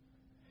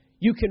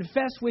 You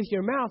confess with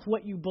your mouth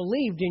what you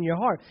believed in your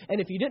heart. And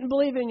if you didn't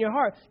believe in your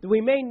heart, then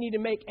we may need to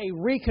make a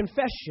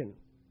reconfession.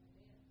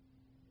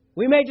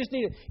 We may just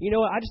need to,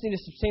 I just need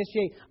to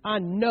substantiate, I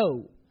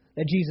know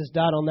that Jesus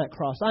died on that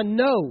cross. I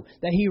know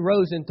that He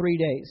rose in 3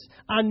 days.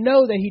 I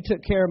know that He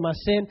took care of my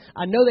sin.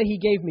 I know that He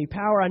gave me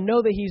power. I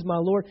know that He's my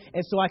Lord.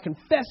 And so I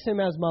confess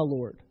Him as my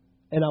Lord.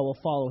 And I will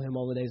follow Him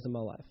all the days of my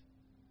life.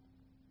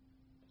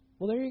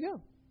 Well, there you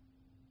go.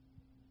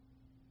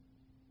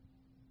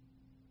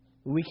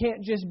 We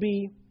can't just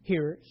be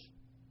hearers.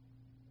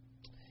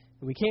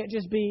 We can't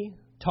just be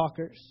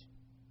talkers.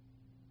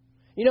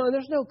 And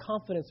there's no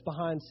confidence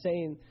behind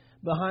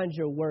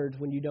your words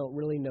when you don't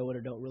really know it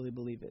or don't really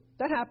believe it.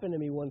 That happened to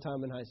me one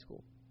time in high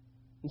school,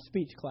 in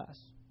speech class,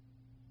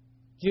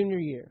 junior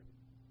year.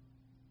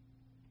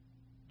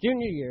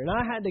 And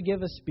I had to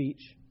give a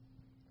speech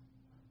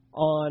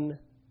on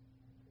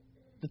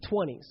the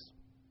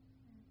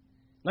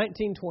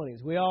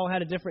 1920s. We all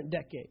had a different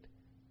decade.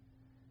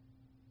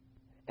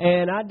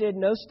 And I did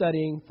no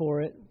studying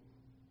for it.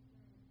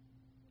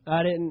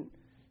 I didn't,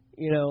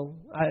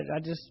 I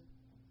just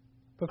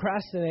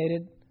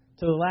procrastinated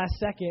to the last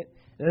second.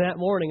 And that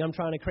morning, I'm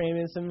trying to cram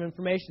in some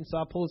information. So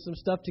I pulled some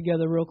stuff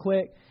together real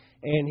quick.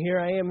 And here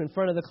I am in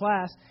front of the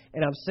class.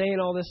 And I'm saying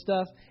all this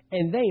stuff.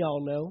 And they all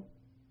know.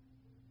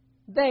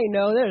 They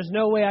know there's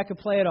no way I could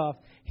play it off.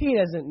 He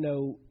doesn't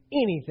know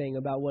anything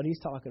about what he's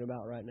talking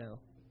about right now.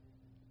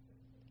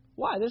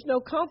 Why? There's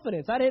no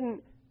confidence. I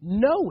didn't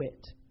know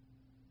it.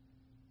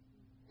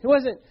 It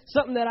wasn't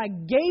something that I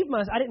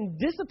I didn't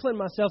discipline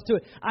myself to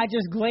it. I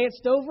just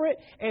glanced over it.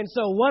 And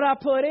so what I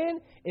put in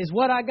is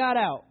what I got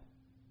out.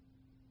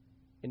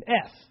 An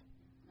F.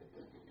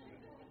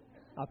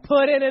 I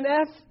put in an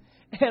F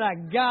and I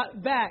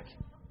got back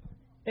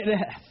an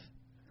F.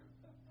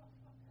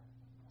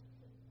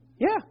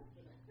 Yeah.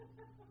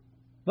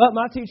 But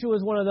my teacher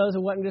was one of those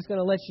who wasn't just going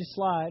to let you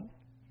slide.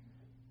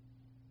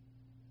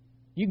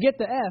 You get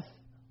the F,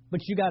 but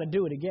you got to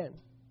do it again.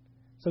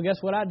 So guess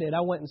what I did?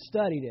 I went and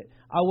studied it.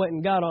 I went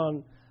and got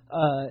on,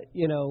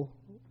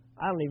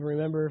 I don't even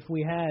remember if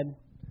we had.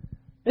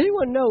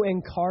 Anyone know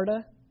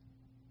Encarta?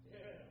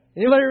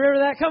 Anybody remember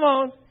that? Come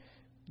on.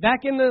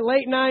 Back in the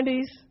late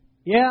 90s,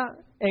 Yeah,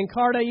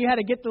 Encarta, you had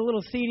to get the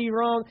little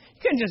CD-ROM.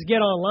 You couldn't just get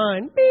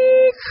online.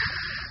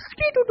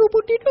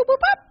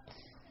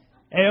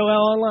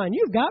 AOL Online,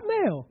 you've got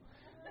mail.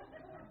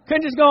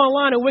 Couldn't just go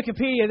online and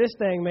Wikipedia this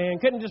thing, man.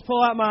 Couldn't just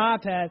pull out my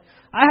iPad.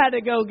 I had to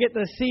go get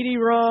the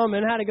CD-ROM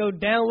and had to go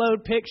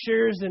download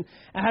pictures, and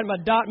I had my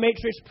dot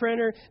matrix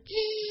printer.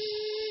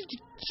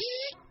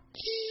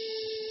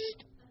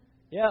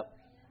 Yep.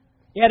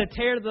 You had to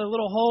tear the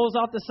little holes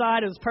off the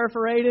side. It was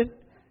perforated.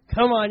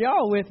 Come on,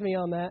 y'all with me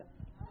on that.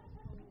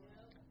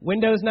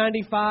 Windows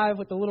 95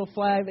 with the little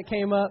flag that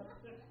came up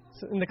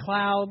in the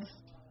clouds.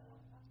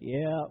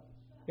 Yeah,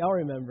 y'all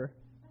remember.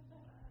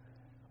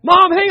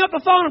 Mom, hang up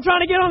the phone. I'm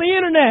trying to get on the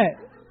internet.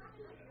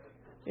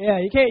 Yeah,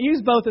 you can't use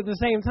both at the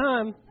same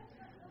time.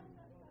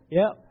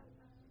 Yep,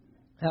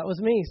 that was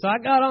me. So I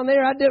got on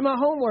there. I did my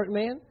homework,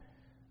 man.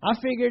 I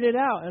figured it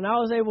out, and I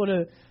was able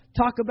to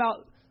talk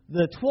about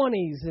the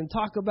 20s and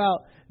talk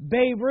about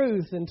Babe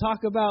Ruth and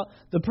talk about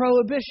the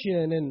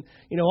Prohibition and,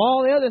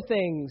 all the other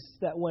things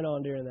that went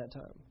on during that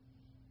time.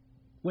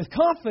 With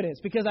confidence,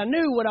 because I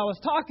knew what I was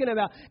talking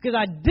about, because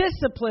I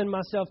disciplined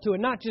myself to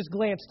it, not just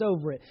glanced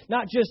over it,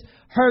 not just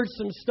heard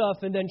some stuff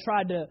and then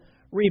tried to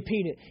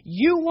repeat it.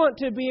 You want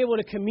to be able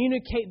to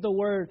communicate the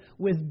Word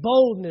with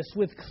boldness,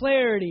 with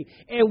clarity,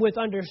 and with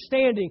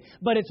understanding,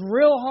 but it's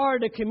real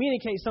hard to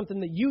communicate something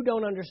that you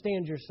don't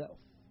understand yourself.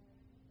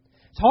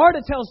 It's hard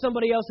to tell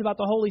somebody else about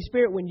the Holy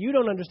Spirit when you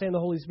don't understand the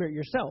Holy Spirit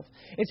yourself.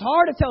 It's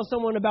hard to tell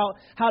someone about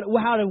how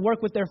to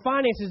work with their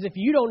finances if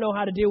you don't know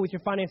how to deal with your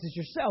finances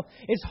yourself.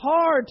 It's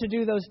hard to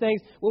do those things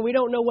when we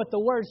don't know what the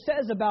Word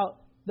says about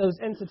those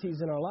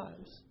entities in our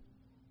lives.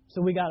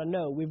 So we got to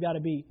know. We've got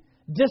to be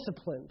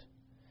disciplined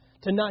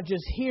to not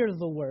just hear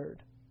the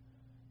Word,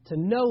 to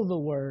know the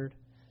Word,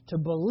 to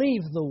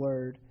believe the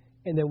Word,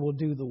 and then we'll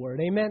do the Word.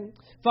 Amen?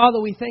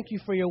 Father, we thank you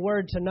for your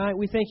Word tonight.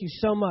 We thank you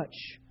so much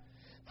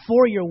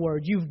for your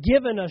Word. You've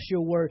given us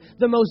your Word,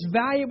 the most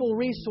valuable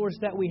resource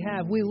that we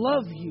have. We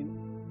love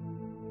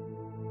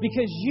you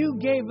because you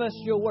gave us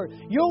your Word.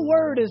 Your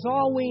Word is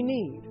all we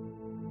need.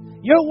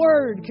 Your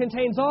Word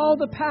contains all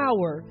the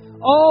power,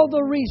 all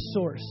the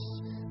resource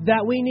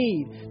that we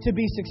need to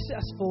be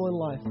successful in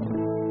life.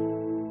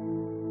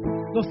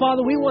 But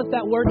Father, we want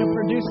that Word to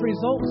produce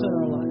results in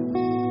our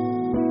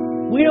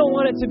life. We don't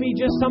want it to be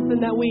just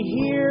something that we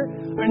hear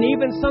and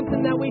even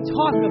something that we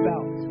talk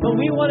about, but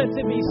we want it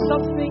to be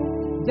something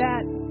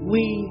that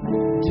we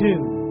do.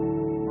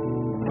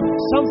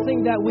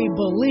 Something that we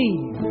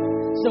believe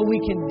so we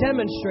can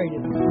demonstrate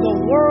it. The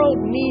world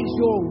needs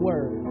your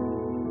Word.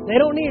 They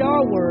don't need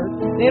our word.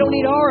 They don't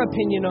need our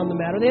opinion on the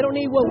matter. They don't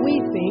need what we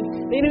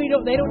think. They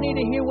don't need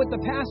to hear what the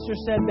pastor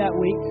said that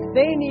week.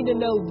 They need to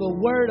know the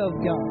Word of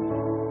God.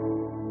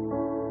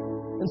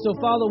 And so,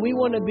 Father, we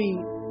want to be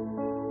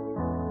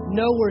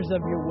knowers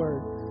of your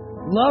Word,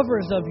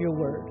 lovers of your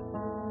Word,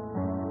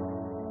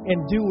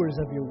 and doers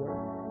of your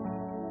Word.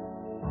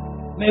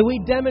 May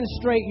we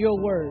demonstrate your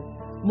Word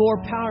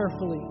more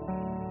powerfully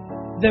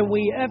than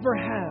we ever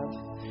have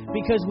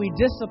because we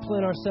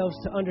discipline ourselves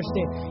to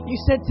understand. You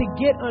said to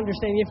get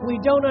understanding. If we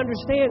don't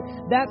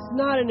understand, that's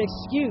not an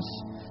excuse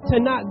to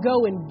not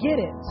go and get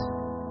it.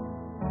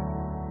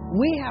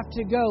 We have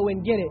to go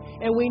and get it.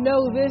 And we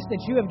know this,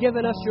 that you have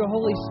given us your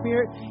Holy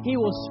Spirit. He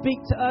will speak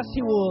to us.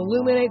 He will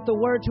illuminate the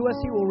Word to us.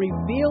 He will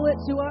reveal it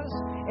to us.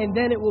 And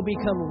then it will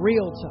become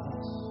real to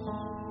us.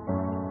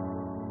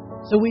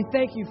 So we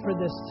thank you for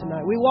this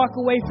tonight. We walk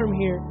away from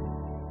here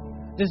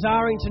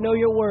desiring to know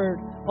your Word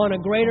on a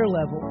greater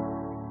level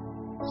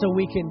so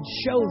we can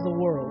show the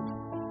world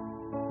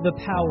the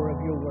power of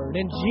your Word.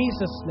 In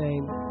Jesus'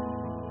 name,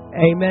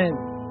 amen.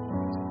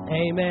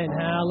 Amen.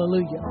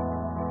 Hallelujah.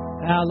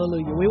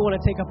 Hallelujah. We want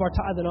to take up our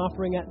tithe and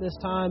offering at this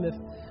time. If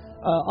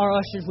our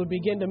ushers would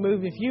begin to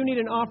move. If you need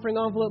an offering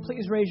envelope,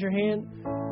 please raise your hand.